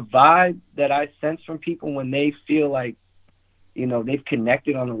the vibe that I sense from people when they feel like, you know, they've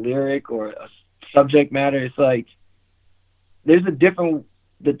connected on a lyric or a subject matter, it's like there's a different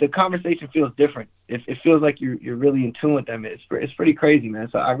the conversation feels different. It feels like you're really in tune with them. It's pretty crazy, man.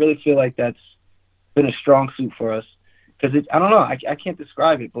 So I really feel like that's been a strong suit for us, because I don't know, I can't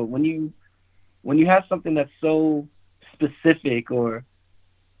describe it, but when you have something that's so specific, or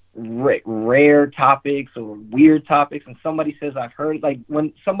rare topics or weird topics, and somebody says, I've heard, like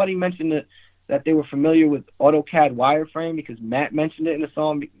when somebody mentioned that they were familiar with AutoCAD wireframe because Matt mentioned it in the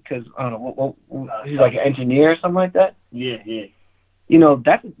song, because I don't know, he's like an engineer or something like that. Yeah. You know,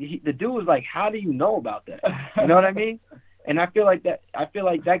 the dude was like, how do you know about that? You know what I mean? And I feel like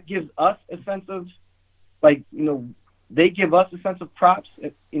that gives us a sense of, like, you know, they give us a sense of props,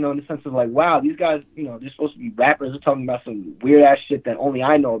 you know, in the sense of like, wow, these guys, you know, they're supposed to be rappers. They're talking about some weird ass shit that only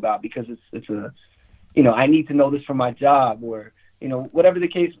I know about because it's a, you know, I need to know this for my job, or, you know, whatever the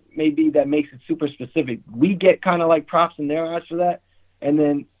case may be that makes it super specific. We get kind of like props in their eyes for that. And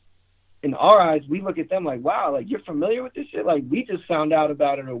then in our eyes, we look at them like, wow, like, you're familiar with this shit? Like, we just found out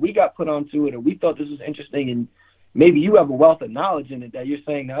about it, or we got put onto it, or we thought this was interesting, and maybe you have a wealth of knowledge in it that you're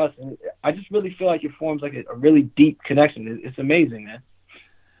saying to us. And I just really feel like it forms like a really deep connection. It's amazing, man.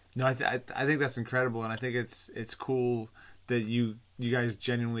 No, I think that's incredible, and I think it's cool that you guys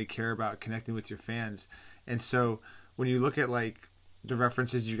genuinely care about connecting with your fans. And so when you look at like the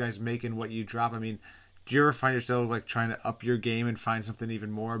references you guys make and what you drop, I mean, do you ever find yourselves like trying to up your game and find something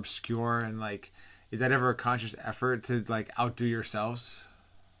even more obscure, and like, is that ever a conscious effort to like outdo yourselves?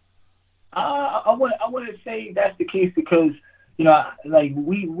 I wouldn't say that's the case, because, you know, like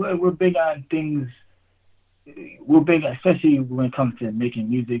we're big on things. We're big, especially when it comes to making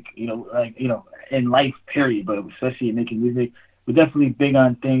music, you know, like, you know, in life, period, but especially in making music, we're definitely big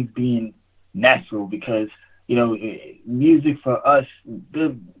on things being natural, because, you know, music for us,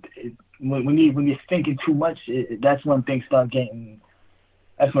 when you're thinking too much, that's when things start getting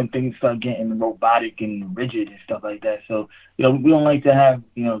robotic and rigid and stuff like that. So, you know, we don't like to have,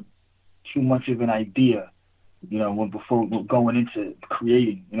 you know, too much of an idea, you know, before going into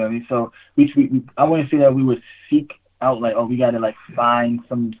creating, you know what I mean? So I wouldn't say that we would seek out like, oh, we got to like find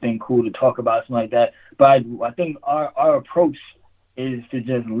something cool to talk about, something like that. But I think our approach is to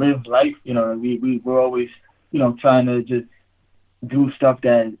just live life. You know, we're always, you know, trying to just do stuff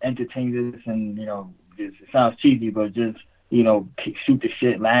that entertains us, and, you know, it sounds cheesy, but just, you know, shoot the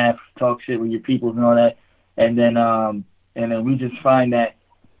shit, laugh, talk shit with your peoples and all that. And then we just find that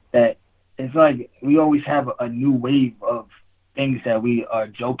it's like we always have a new wave of things that we are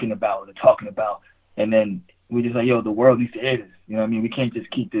joking about or talking about, and then we just like, yo, the world needs to hear this. You know what I mean? We can't just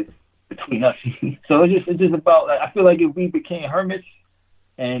keep this between us. So it's just about, like, I feel like if we became hermits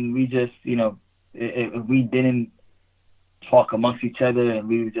and we just, you know, if we didn't talk amongst each other and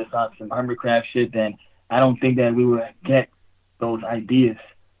we were just on some hermitcraft shit, then I don't think that we would get those ideas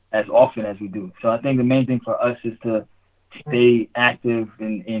as often as we do. So I think the main thing for us is to stay active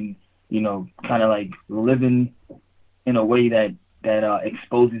in you know, kind of like living in a way that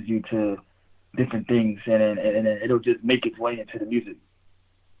exposes you to different things, and it'll just make its way into the music.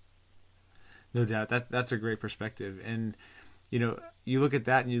 No doubt. That's a great perspective. And, you know, you look at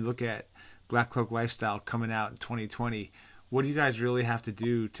that and you look at Black Cloak Lifestyle coming out in 2020. What do you guys really have to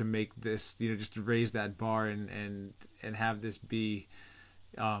do to make this, you know, just to raise that bar and have this be,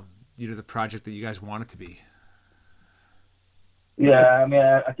 you know, the project that you guys want it to be? Yeah, I mean,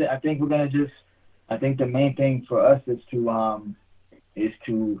 I think we're gonna just. I think the main thing for us is to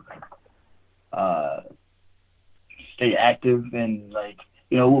stay active, and, like,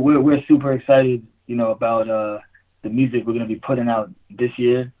 you know, we're super excited, you know, about the music we're gonna be putting out this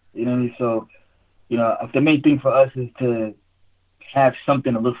year. You know what I mean? So, you know, the main thing for us is to have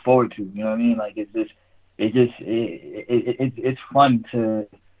something to look forward to. You know what I mean? Like, it's fun to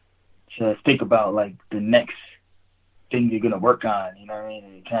think about, like, the next thing you're gonna work on, you know what I mean?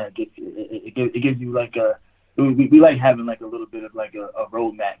 And it kind of gets it gives you like we like having like a little bit of like a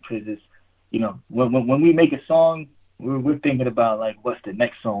roadmap, because it's, you know, when we make a song, we're thinking about like what's the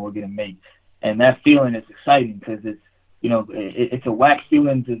next song we're gonna make, and that feeling is exciting, because it's, you know, it's a whack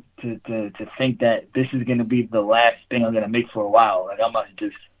feeling to think that this is gonna be the last thing I'm gonna make for a while. Like, I'm gonna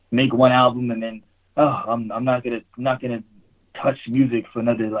just make one album and then I'm not gonna touch music for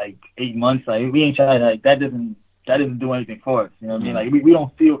another like 8 months. Like, we ain't trying to, like, that doesn't do anything for us. You know what I mean? Like, we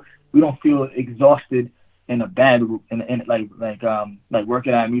don't feel exhausted in a bad, and like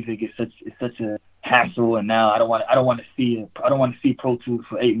working on music is such a hassle. And now I don't want to see Pro Tools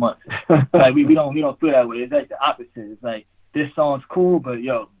for 8 months. Like, we don't feel that way. It's like the opposite. It's like, this song's cool, but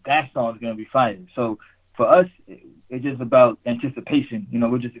yo, that song's gonna be fire. So for us, it's just about anticipation. You know,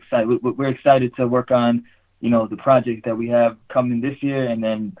 we're just excited. We're excited to work on, you know, the projects that we have coming this year, and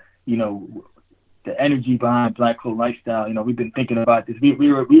then, you know, energy behind Black Cloak Lifestyle. You know, we've been thinking about this.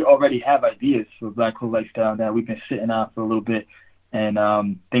 We already have ideas for Black Cloak Lifestyle that we've been sitting on for a little bit,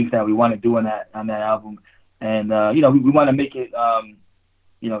 and things that we want to do on that album. And you know, we want to make it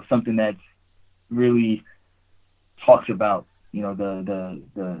you know, something that's really talks about, you know,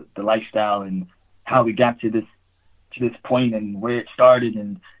 the lifestyle and how we got to this point and where it started.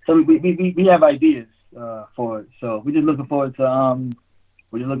 And so we have ideas for it. So we're just looking forward to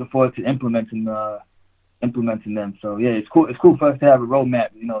implementing them. So yeah, it's cool for us to have a roadmap,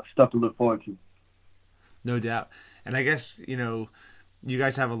 you know, stuff to look forward to. No doubt. And I guess, you know, you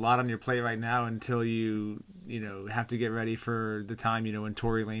guys have a lot on your plate right now until you know, have to get ready for the time, you know, when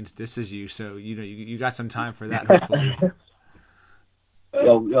Tory Lanez disses you. So, you know, you got some time for that, hopefully.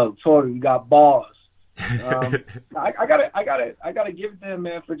 Yo, Tory, we got balls. I gotta give it to him,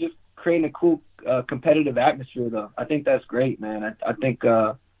 man, for just creating a cool competitive atmosphere, though. I think that's great, man. I think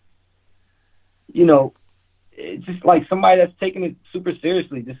you know, it's just like somebody that's taking it super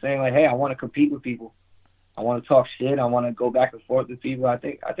seriously, just saying like, hey, I want to compete with people, I want to talk shit, I want to go back and forth with people. I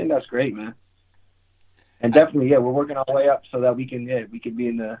think that's great, man. And definitely, yeah, we're working our way up so that we can be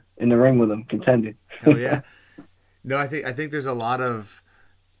in the ring with them, contending. Oh yeah. No, I think there's a lot of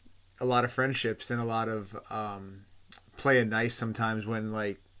friendships and a lot of playing nice sometimes when,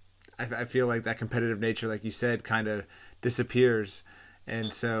 like, I feel like that competitive nature, like you said, kind of disappears.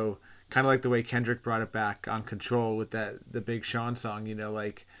 And so kind of like the way Kendrick brought it back on Control with the Big Sean song, you know,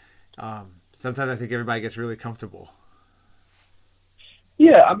 like sometimes I think everybody gets really comfortable.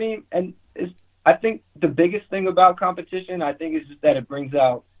 Yeah, I mean, and I think the biggest thing about competition, I think, is just that it brings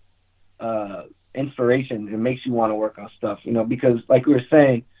out inspiration. It makes you want to work on stuff, you know, because like we were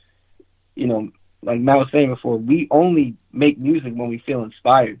saying, you know, like Matt was saying before, we only make music when we feel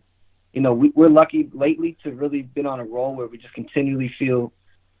inspired. You know, we're lucky lately to really been on a roll where we just continually feel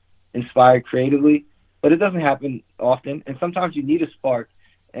inspired creatively, but it doesn't happen often. And sometimes you need a spark.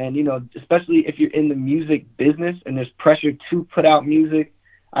 And, you know, especially if you're in the music business and there's pressure to put out music,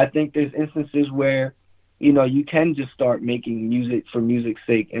 I think there's instances where, you know, you can just start making music for music's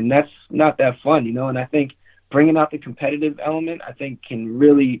sake. And that's not that fun, you know. And I think bringing out the competitive element, I think, can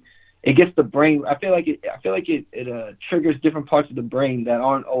really, it gets the brain. I feel like it triggers different parts of the brain that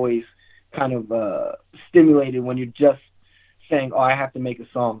aren't always kind of stimulated when you're just saying, oh, I have to make a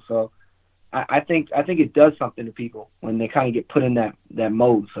song. So I think it does something to people when they kind of get put in that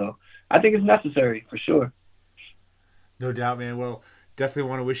mode. So I think it's necessary for sure. No doubt, man. Well, definitely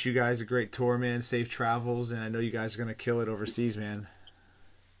want to wish you guys a great tour, man. Safe travels, and I know you guys are going to kill it overseas, man.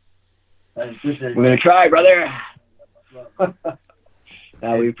 We're going to try, brother.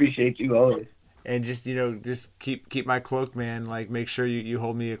 No, we appreciate you always. And just, you know, just keep my cloak, man. Like, make sure you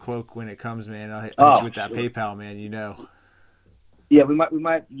hold me a cloak when it comes, man. I'll hit you with that PayPal, man, you know. Yeah, we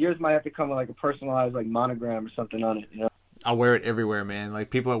might yours might have to come with like a personalized like monogram or something on it, you know. I'll wear it everywhere, man.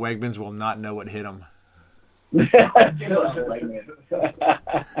 Like, people at Wegmans will not know what hit them. Hell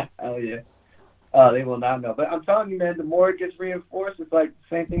yeah. Oh, they will not know. But I'm telling you, man, the more it gets reinforced, it's like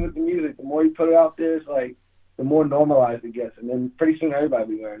the same thing with the music. The more you put it out there, it's like the more normalized it gets, and then pretty soon everybody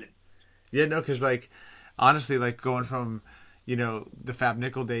will be wearing it. Yeah, no, because, like, honestly, like, going from, you know, the Fab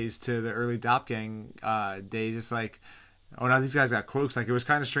Nickel days to the early Dop Gang days, it's like, oh, now these guys got cloaks. Like, it was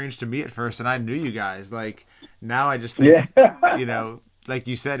kind of strange to me at first, and I knew you guys. Like, now I just think, you know, like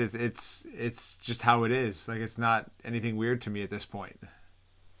you said, it's just how it is. Like, it's not anything weird to me at this point.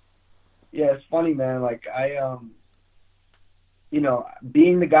 Yeah, it's funny, man. Like, you know,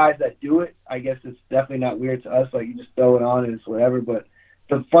 being the guys that do it, I guess it's definitely not weird to us. Like, you just throw it on and it's whatever. But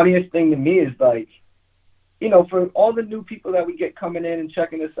the funniest thing to me is, like, you know, for all the new people that we get coming in and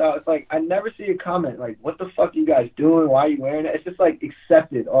checking this out, it's like I never see a comment like, what the fuck you guys doing? Why are you wearing it? It's just like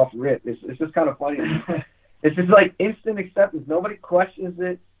accepted off rip. It's just kind of funny. It's just like instant acceptance. Nobody questions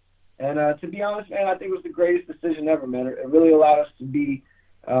it. And to be honest, man, I think it was the greatest decision ever, man. It really allowed us to be,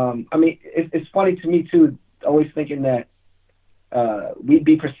 I mean, it's funny to me too, always thinking that we'd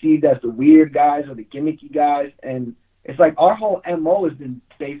be perceived as the weird guys or the gimmicky guys. And it's like our whole MO has been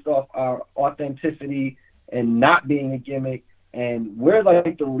based off our authenticity and not being a gimmick, and we're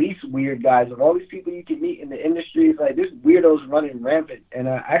like the least weird guys of all these people you can meet in the industry. It's like there's weirdos running rampant, and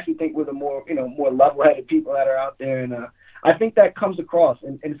I actually think we're the more level-headed people that are out there, and I think that comes across,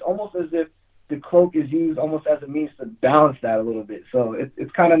 and it's almost as if the cloak is used almost as a means to balance that a little bit. So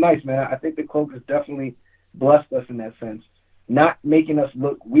it's kind of nice, man. I think the cloak has definitely blessed us in that sense, not making us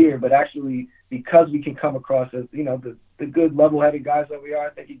look weird, but actually because we can come across as, you know, the good level-headed guys that we are. I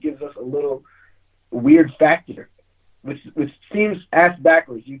think it gives us a little weird factor, which seems ass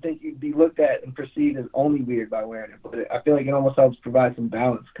backwards. You think you'd be looked at and perceived as only weird by wearing it, but I feel like it almost helps provide some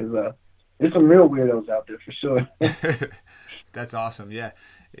balance because there's some real weirdos out there for sure. That's awesome. Yeah.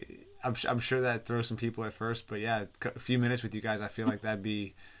 I'm sure that throws some people at first, but yeah, a few minutes with you guys, I feel like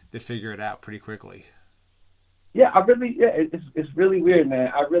they'd figure it out pretty quickly. Yeah, it's really weird,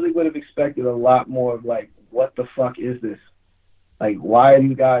 man. I really would have expected a lot more of like, what the fuck is this? Like, why are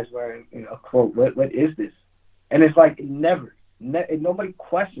these guys wearing a cloak? What is this? And it's like, nobody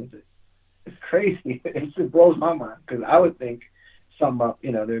questions it. It's crazy. It just blows my mind because I would think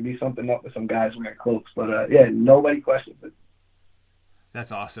there'd be something up with some guys wearing cloaks, but yeah, nobody questions it.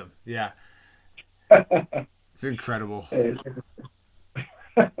 That's awesome. Yeah. It's incredible.